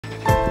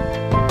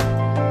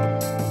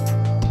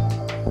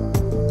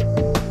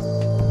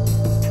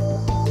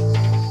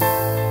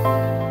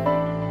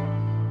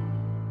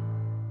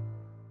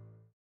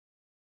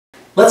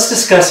Let's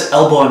discuss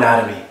elbow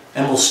anatomy,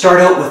 and we'll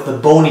start out with the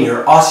bony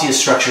or osseous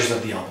structures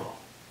of the elbow.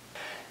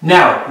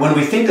 Now, when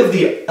we think of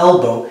the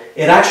elbow,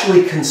 it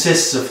actually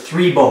consists of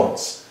three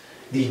bones: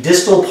 the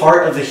distal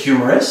part of the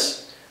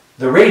humerus,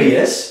 the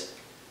radius,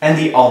 and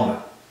the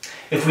ulna.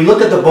 If we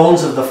look at the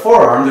bones of the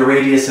forearm, the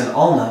radius and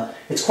ulna,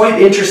 it's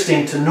quite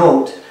interesting to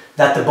note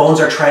that the bones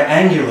are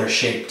triangular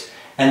shaped,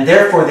 and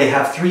therefore they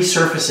have three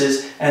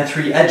surfaces and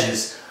three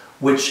edges,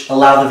 which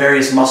allow the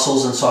various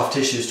muscles and soft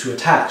tissues to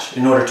attach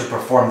in order to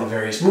perform the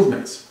various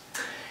movements.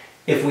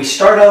 If we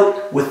start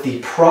out with the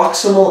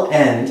proximal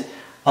end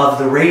of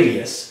the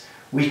radius,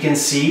 we can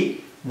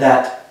see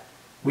that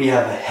we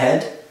have a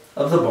head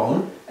of the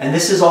bone, and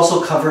this is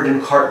also covered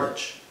in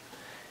cartilage.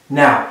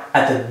 Now,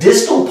 at the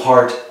distal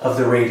part of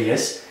the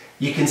radius,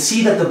 you can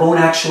see that the bone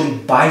actually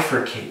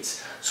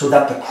bifurcates, so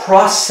that the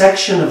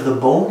cross-section of the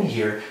bone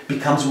here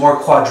becomes more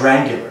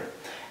quadrangular.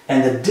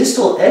 And the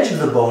distal edge of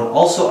the bone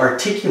also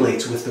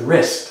articulates with the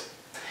wrist.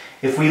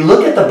 If we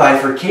look at the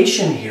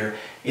bifurcation here,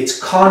 it's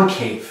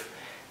concave,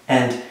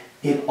 and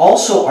it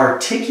also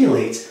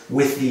articulates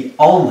with the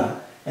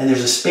ulna, and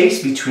there's a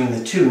space between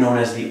the two known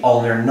as the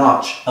ulnar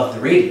notch of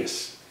the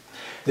radius.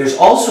 There's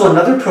also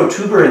another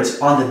protuberance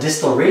on the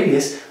distal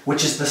radius,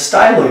 which is the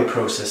styloid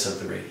process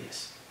of the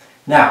radius.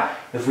 Now,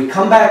 if we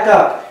come back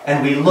up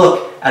and we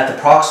look at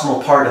the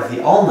proximal part of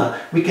the ulna,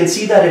 we can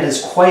see that it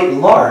is quite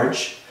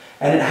large,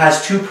 and it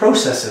has two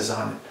processes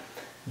on it.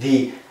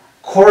 The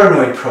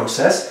coronoid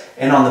process,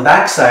 and on the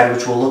back side,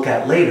 which we'll look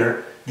at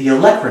later, the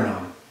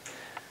olecranon.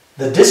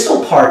 The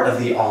distal part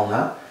of the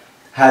ulna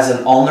has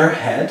an ulnar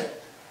head,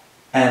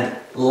 and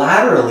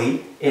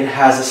laterally it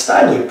has a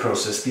styloid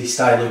process, the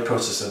styloid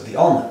process of the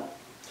ulna.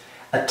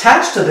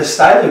 Attached to the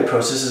styloid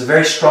process is a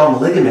very strong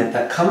ligament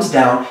that comes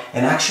down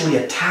and actually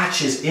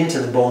attaches into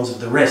the bones of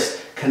the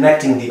wrist,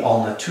 connecting the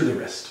ulna to the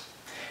wrist.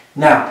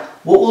 Now,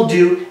 what we'll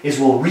do is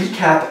we'll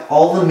recap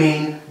all the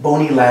main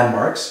bony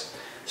landmarks,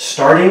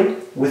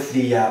 starting with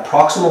the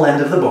proximal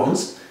end of the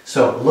bones.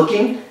 So,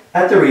 looking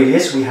at the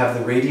radius, we have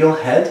the radial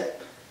head,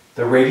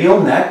 the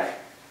radial neck,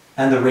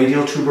 and the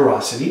radial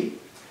tuberosity.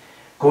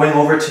 Going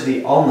over to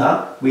the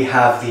ulna, we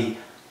have the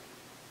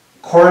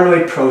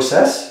coronoid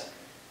process,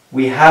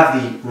 we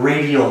have the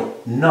radial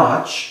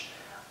notch.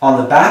 On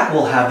the back,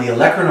 we'll have the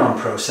olecranon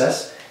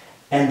process,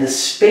 and the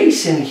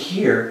space in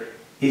here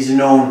is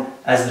known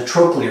as the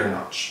trochlear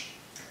notch.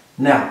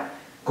 Now,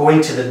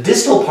 going to the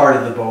distal part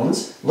of the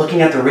bones,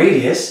 looking at the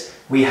radius,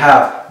 we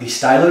have the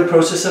styloid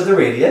process of the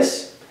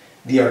radius,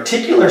 the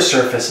articular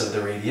surface of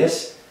the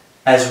radius,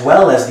 as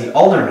well as the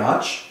ulnar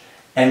notch.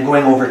 And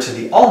going over to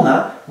the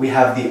ulna, we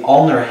have the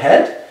ulnar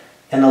head,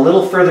 and a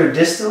little further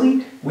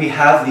distally, we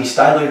have the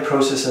styloid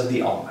process of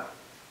the ulna.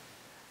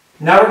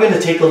 Now we're going to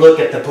take a look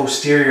at the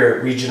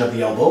posterior region of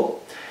the elbow.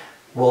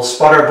 We'll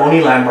spot our bony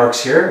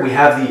landmarks here. We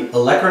have the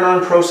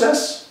olecranon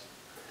process,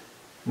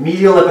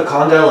 medial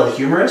epicondyle of the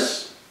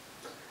humerus,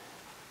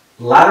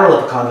 lateral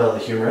epicondyle of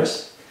the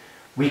humerus.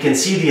 We can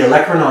see the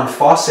olecranon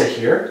fossa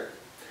here.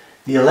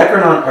 The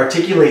olecranon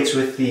articulates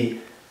with the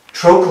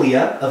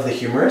trochlea of the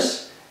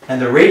humerus, and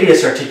the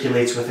radius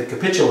articulates with the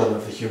capitulum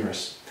of the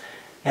humerus.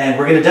 And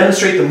we're going to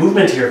demonstrate the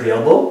movement here of the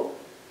elbow,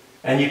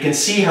 and you can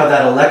see how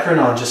that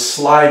olecranon just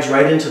slides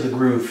right into the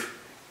groove,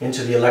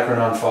 into the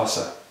olecranon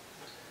fossa,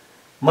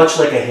 much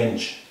like a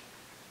hinge.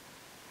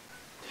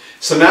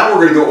 So now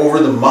we're going to go over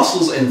the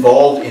muscles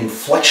involved in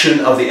flexion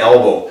of the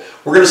elbow.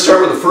 We're going to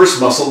start with the first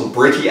muscle, the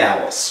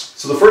brachialis.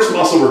 So the first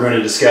muscle we're going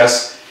to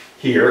discuss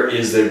here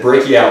is the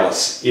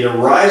brachialis. It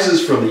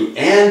arises from the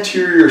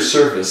anterior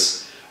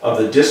surface of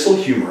the distal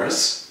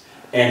humerus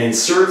and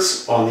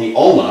inserts on the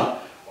ulna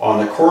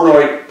on the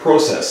coronoid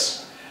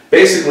process.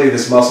 Basically,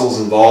 this muscle is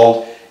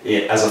involved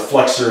as a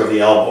flexor of the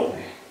elbow.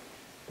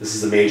 This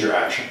is the major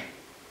action.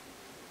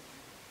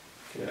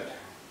 Good.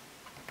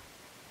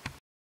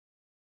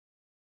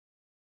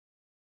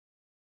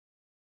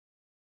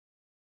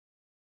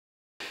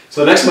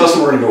 So the next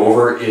muscle we're going to go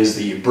over is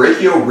the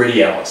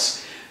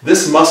brachioradialis.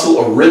 This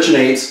muscle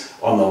originates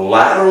on the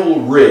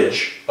lateral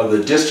ridge of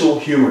the distal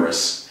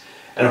humerus.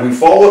 And if we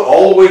follow it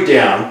all the way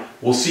down,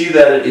 we'll see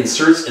that it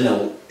inserts in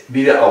a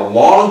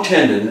long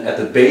tendon at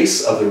the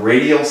base of the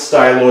radial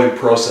styloid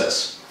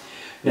process.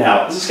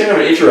 Now, this is kind of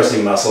an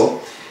interesting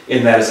muscle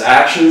in that its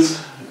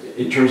actions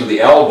in terms of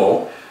the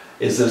elbow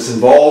is that it's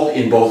involved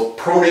in both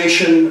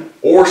pronation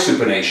or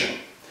supination.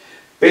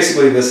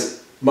 Basically,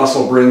 this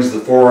muscle brings the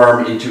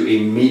forearm into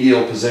a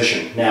medial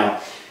position.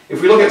 Now,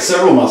 if we look at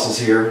several muscles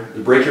here,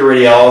 the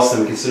brachioradialis,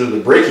 then we consider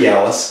the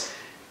brachialis,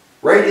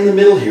 right in the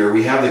middle here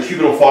we have the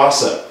cubital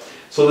fossa.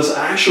 So this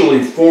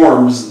actually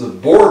forms the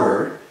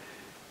border,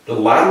 the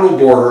lateral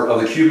border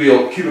of the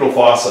cubital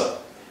fossa,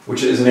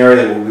 which is an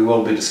area that we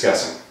will be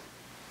discussing.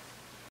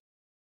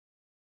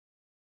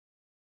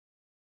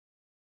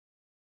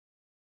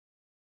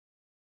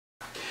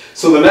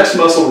 So the next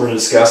muscle we're going to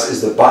discuss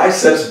is the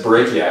biceps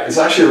brachii. It's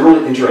actually a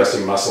really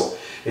interesting muscle.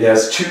 It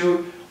has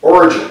two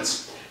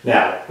origins.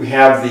 Now, we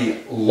have the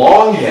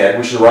long head,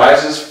 which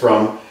arises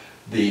from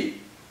the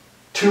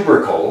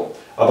tubercle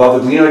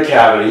above the glenoid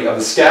cavity of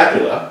the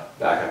scapula,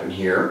 back up in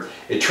here.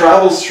 It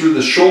travels through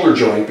the shoulder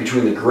joint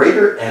between the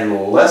greater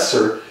and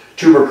lesser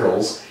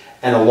tubercles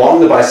and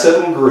along the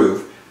bicipital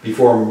groove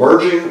before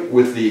merging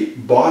with the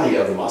body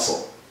of the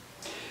muscle.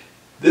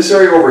 This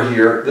area over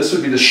here, this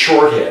would be the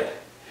short head.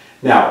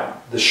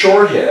 Now, the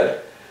short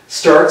head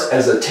starts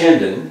as a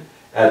tendon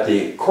at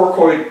the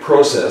coracoid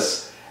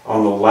process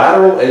on the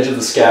lateral edge of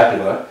the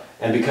scapula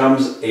and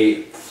becomes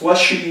a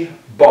fleshy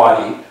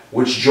body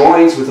which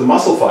joins with the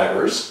muscle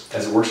fibers,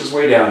 as it works its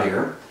way down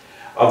here,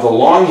 of the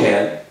long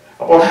head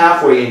about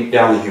halfway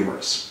down the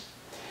humerus.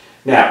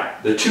 Now,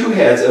 the two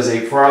heads, as they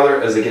get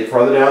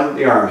farther down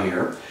the arm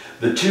here,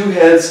 the two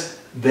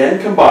heads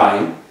then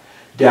combine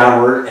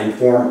downward and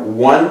form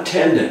one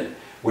tendon,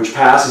 which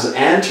passes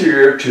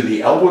anterior to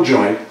the elbow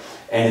joint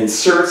and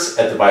inserts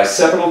at the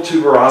bicipital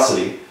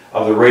tuberosity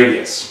of the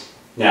radius.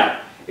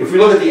 Now, if we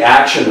look at the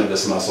action of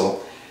this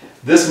muscle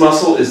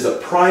is the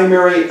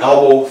primary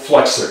elbow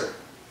flexor.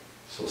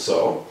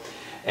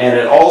 And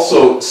it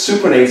also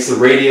supinates the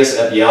radius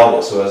at the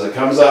elbow. So as it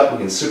comes up, we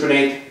can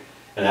supinate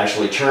and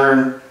actually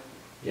turn.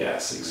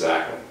 Yes,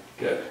 exactly.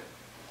 Good.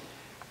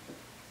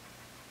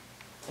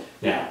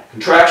 Now,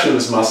 contraction of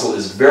this muscle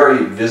is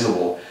very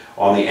visible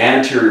on the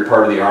anterior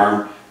part of the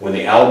arm when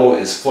the elbow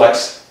is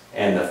flexed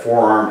and the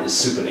forearm is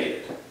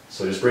supinated.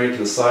 So just bring it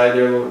to the side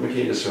there a little bit,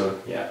 McKee. Just sort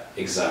of, yeah,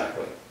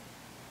 exactly.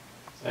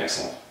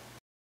 Excellent.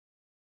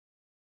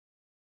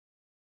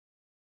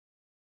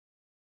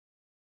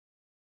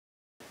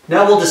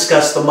 Now we'll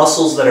discuss the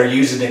muscles that are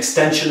used in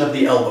extension of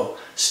the elbow,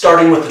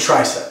 starting with the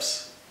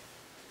triceps.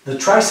 The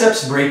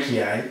triceps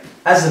brachii,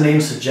 as the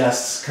name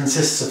suggests,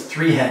 consists of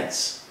three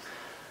heads.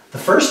 The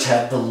first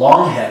head, the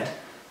long head,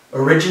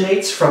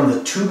 originates from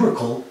the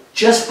tubercle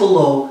just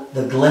below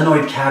the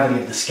glenoid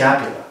cavity of the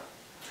scapula,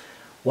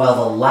 while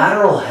the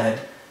lateral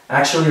head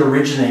actually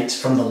originates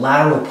from the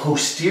lateral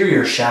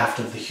posterior shaft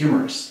of the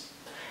humerus.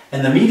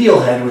 And the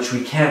medial head, which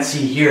we can't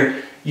see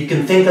here, you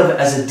can think of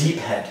as a deep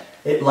head.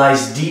 It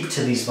lies deep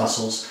to these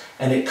muscles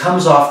and it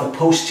comes off the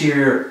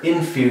posterior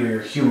inferior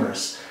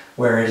humerus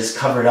where it is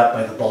covered up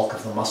by the bulk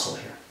of the muscle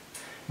here.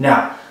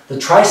 Now, the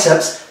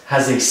triceps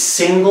has a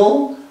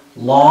single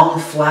long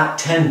flat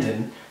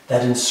tendon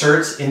that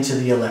inserts into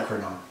the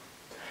olecranon.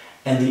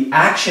 And the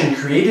action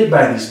created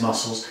by these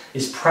muscles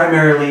is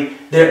primarily,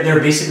 they're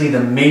basically the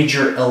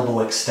major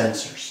elbow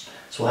extensors.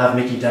 So we'll have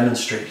Mickey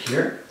demonstrate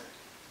here.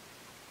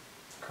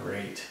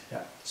 Great,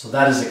 yeah. So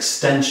that is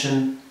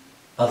extension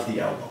of the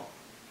elbow.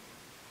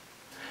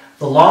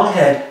 The long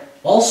head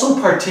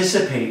also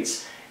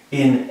participates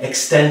in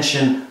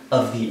extension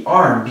of the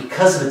arm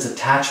because of its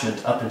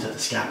attachment up into the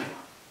scapula.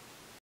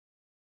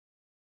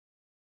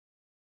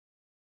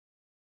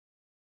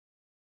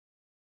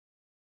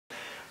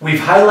 We've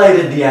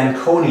highlighted the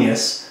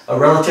anconeus, a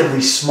relatively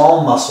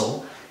small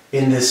muscle,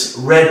 in this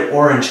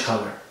red-orange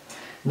color.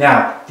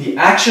 Now, the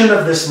action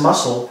of this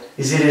muscle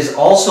is it is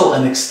also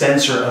an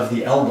extensor of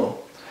the elbow,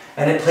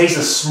 and it plays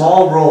a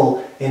small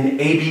role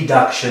in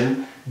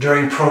abduction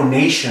during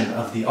pronation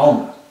of the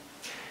ulna.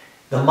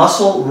 The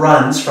muscle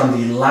runs from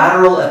the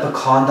lateral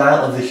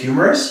epicondyle of the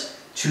humerus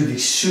to the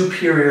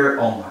superior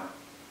ulna.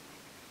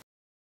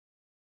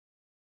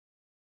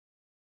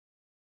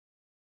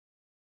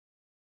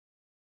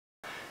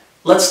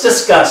 Let's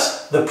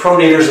discuss the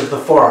pronators of the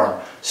forearm,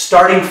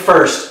 starting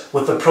first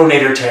with the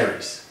pronator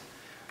teres.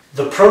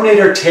 The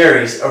pronator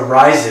teres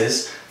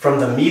arises from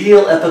the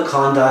medial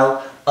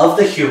epicondyle of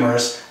the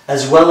humerus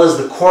as well as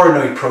the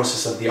coronoid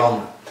process of the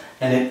ulna,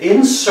 and it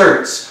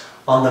inserts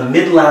on the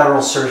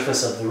midlateral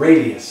surface of the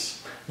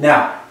radius.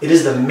 Now, it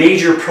is the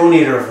major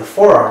pronator of the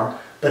forearm,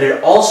 but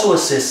it also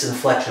assists in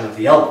flexion of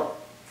the elbow.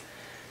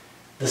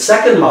 The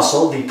second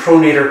muscle, the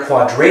pronator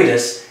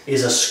quadratus,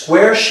 is a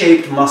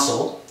square-shaped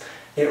muscle.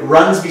 It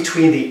runs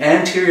between the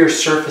anterior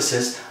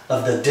surfaces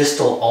of the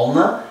distal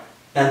ulna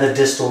and the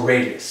distal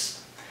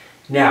radius.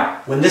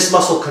 Now, when this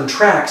muscle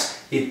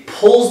contracts, it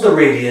pulls the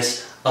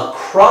radius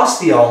across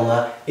the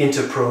ulna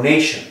into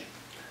pronation.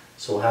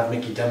 So we'll have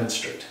Mickey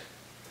demonstrate.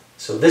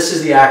 So this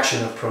is the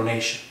action of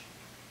pronation.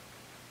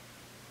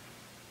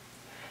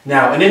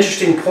 Now, an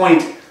interesting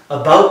point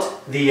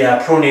about the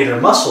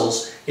pronator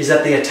muscles is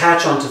that they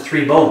attach onto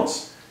three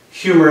bones: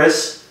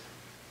 humerus,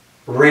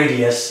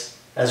 radius,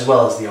 as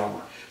well as the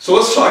ulna. So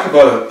let's talk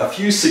about a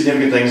few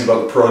significant things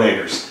about the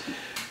pronators.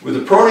 With the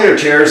pronator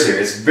teres here,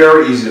 it's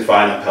very easy to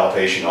find on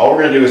palpation. All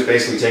we're going to do is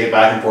basically take it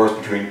back and forth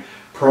between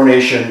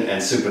pronation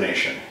and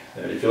supination.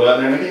 Do you feel that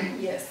there, Mickey?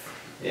 Yes.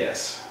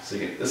 Yes. So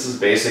this is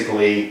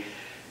basically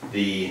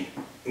the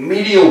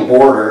medial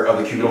border of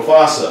the cubital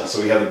fossa.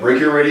 So we have the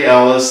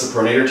brachioradialis, the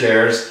pronator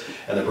teres,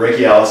 and the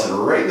brachialis, and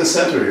right in the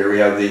center here we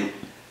have the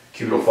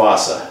cubital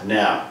fossa.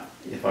 Now,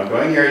 if I'm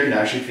going here, you can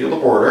actually feel the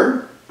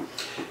border.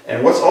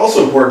 And what's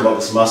also important about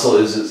this muscle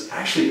is it's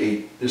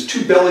actually there's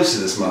two bellies to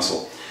this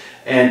muscle.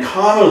 And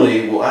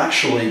commonly we'll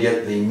actually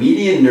get the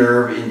median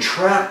nerve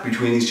entrapped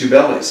between these two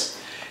bellies.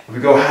 If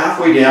we go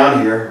halfway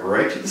down here,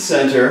 right to the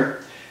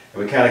center,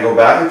 and we kind of go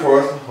back and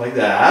forth like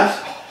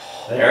that,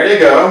 there you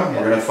go.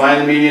 We're going to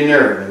find the median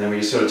nerve. And then we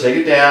just sort of take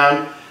it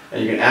down,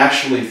 and you can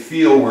actually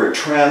feel where it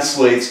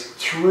translates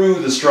through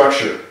the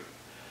structure.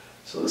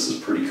 So this is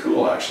pretty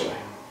cool, actually.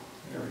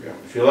 There we go.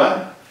 You feel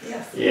that?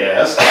 Yes.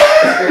 Yes.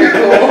 Very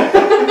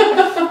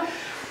cool.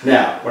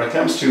 Now, when it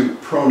comes to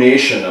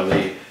pronation of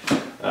the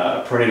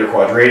pronator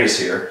quadratus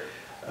here,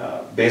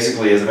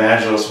 basically, as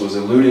Evangelos was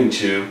alluding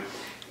to,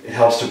 it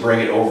helps to bring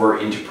it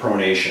over into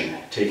pronation,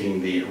 taking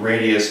the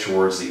radius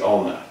towards the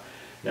ulna.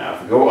 Now,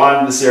 if we go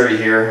on this area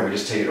here, and we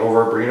just take it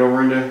over, bring it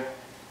over into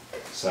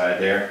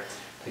side there,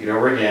 take it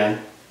over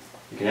again,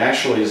 you can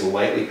actually just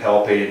lightly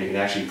palpate it, and you can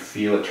actually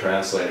feel it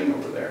translating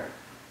over there.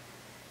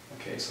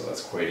 Okay, so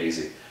that's quite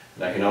easy.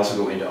 And I can also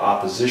go into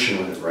opposition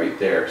with it right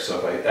there. So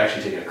if I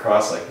actually take it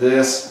across like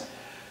this,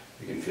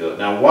 you can feel it.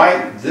 Now,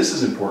 why this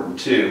is important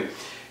too,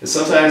 is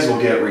sometimes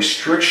we'll get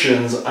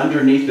restrictions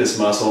underneath this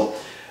muscle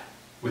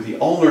with the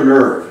ulnar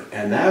nerve,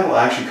 and that will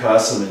actually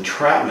cause some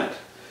entrapment.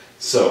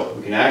 So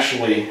we can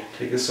actually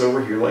take this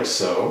over here like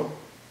so,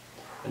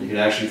 and you can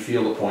actually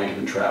feel the point of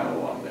entrapment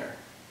along there,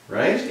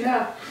 right?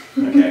 Yeah.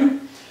 Okay.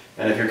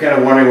 And if you're kind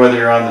of wondering whether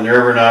you're on the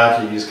nerve or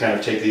not, you just kind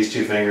of take these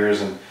two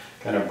fingers and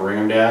kind of bring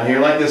them down here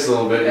like this a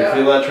little bit. Yeah.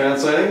 You feel that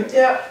translating?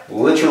 Yeah.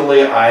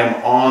 Literally, I'm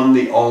on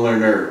the ulnar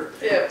nerve.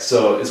 Yeah.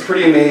 So it's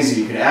pretty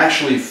amazing. You can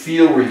actually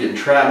feel where you get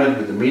entrapment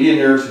with the median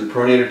nerve through the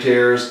pronator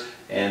tears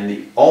and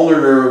the ulnar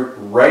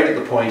nerve right at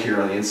the point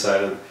here on the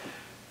inside of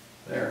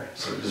there.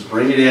 So just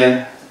bring it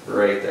in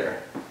right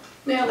there.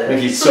 Nailed it.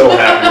 Mickey's so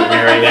happy with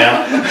me right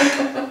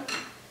now.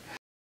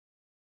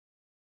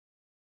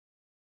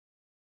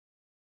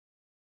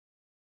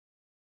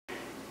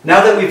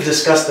 Now that we've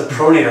discussed the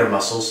pronator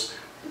muscles,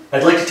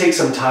 I'd like to take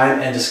some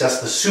time and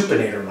discuss the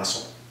supinator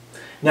muscle.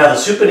 Now, the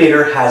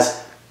supinator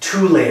has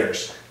two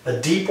layers, a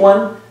deep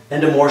one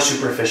and a more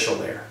superficial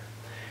layer.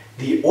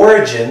 The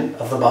origin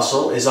of the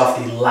muscle is off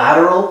the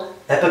lateral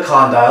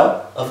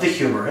epicondyle of the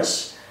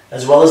humerus,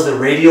 as well as the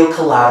radial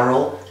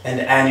collateral and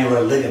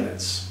annular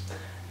ligaments,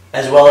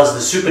 as well as the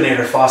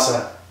supinator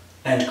fossa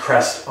and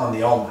crest on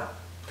the ulna.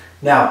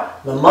 Now,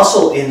 the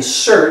muscle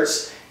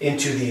inserts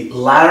into the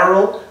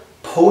lateral,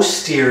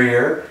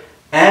 posterior,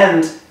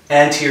 and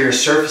anterior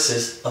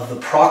surfaces of the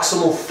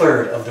proximal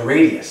third of the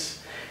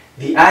radius.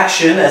 The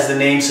action, as the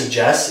name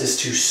suggests, is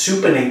to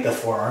supinate the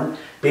forearm,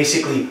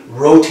 basically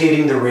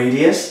rotating the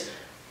radius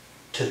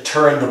to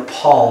turn the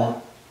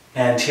palm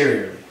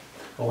anteriorly.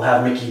 We'll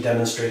have Mickey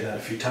demonstrate that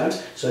a few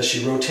times. So as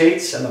she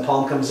rotates and the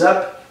palm comes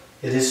up,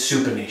 it is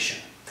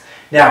supination.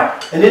 Now,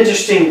 an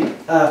interesting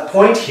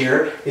point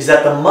here is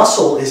that the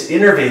muscle is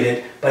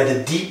innervated by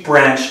the deep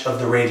branch of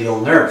the radial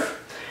nerve.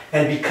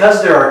 And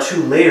because there are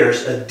two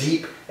layers, a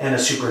deep and a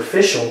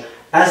superficial,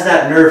 as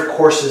that nerve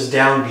courses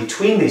down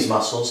between these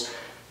muscles,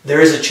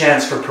 there is a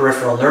chance for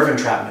peripheral nerve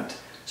entrapment.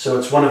 So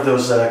it's one of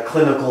those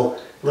clinical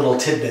little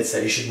tidbits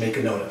that you should make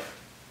a note of.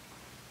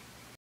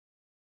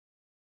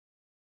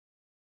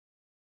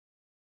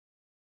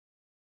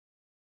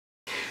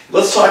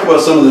 Let's talk about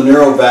some of the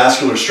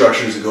neurovascular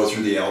structures that go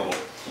through the elbow.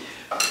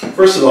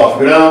 First of all, if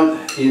we go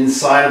down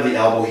inside of the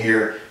elbow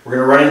here, we're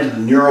going to run into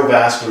the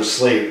neurovascular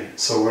slave.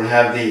 So we're going to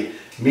have the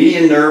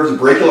median nerve, the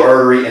brachial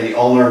artery, and the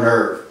ulnar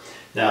nerve.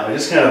 Now, if I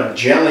just kind of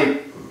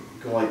gently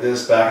go like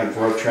this, back and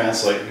forth,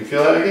 translate. You can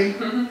feel that, Mickey?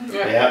 Mm-hmm.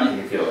 Yeah,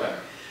 you can feel that.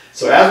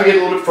 So as we get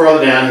a little bit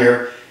farther down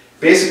here,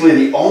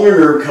 basically the ulnar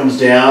nerve comes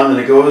down and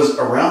it goes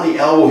around the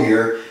elbow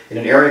here in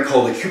an area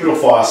called the cubital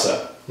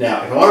fossa.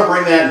 Now, if I want to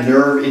bring that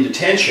nerve into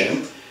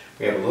tension,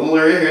 we have a little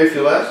area here, you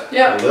feel that?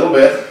 Yeah. A little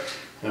bit.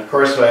 And of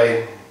course, if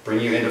I bring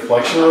you into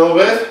flexion a little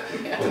bit,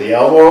 with the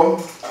elbow,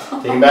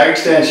 taking back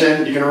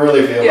extension, you can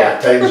really feel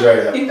that. Tightens right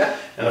up. Yeah.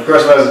 And of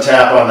course, if I was to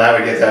tap on that,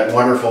 we get that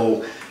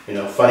wonderful,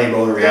 funny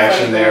bone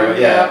reaction there. But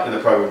yeah,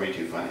 that probably wouldn't be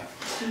too funny.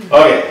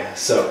 Okay,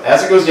 so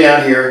as it goes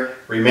down here,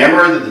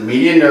 remember that the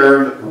median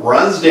nerve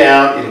runs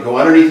down. It'll go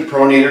underneath the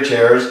pronator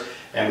tears,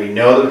 and we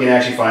know that we can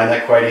actually find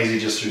that quite easy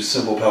just through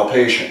simple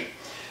palpation.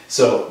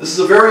 So this is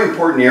a very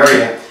important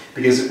area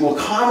because it will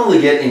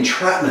commonly get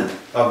entrapment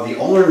of the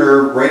ulnar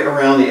nerve right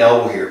around the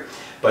elbow here.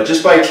 But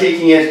just by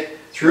taking it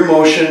through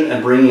motion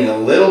and bringing it a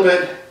little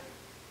bit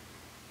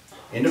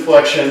into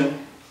flexion,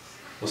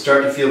 we'll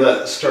start to feel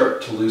that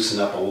start to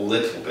loosen up a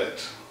little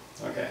bit.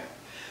 Okay,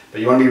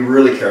 but you want to be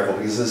really careful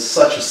because this is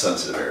such a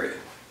sensitive area.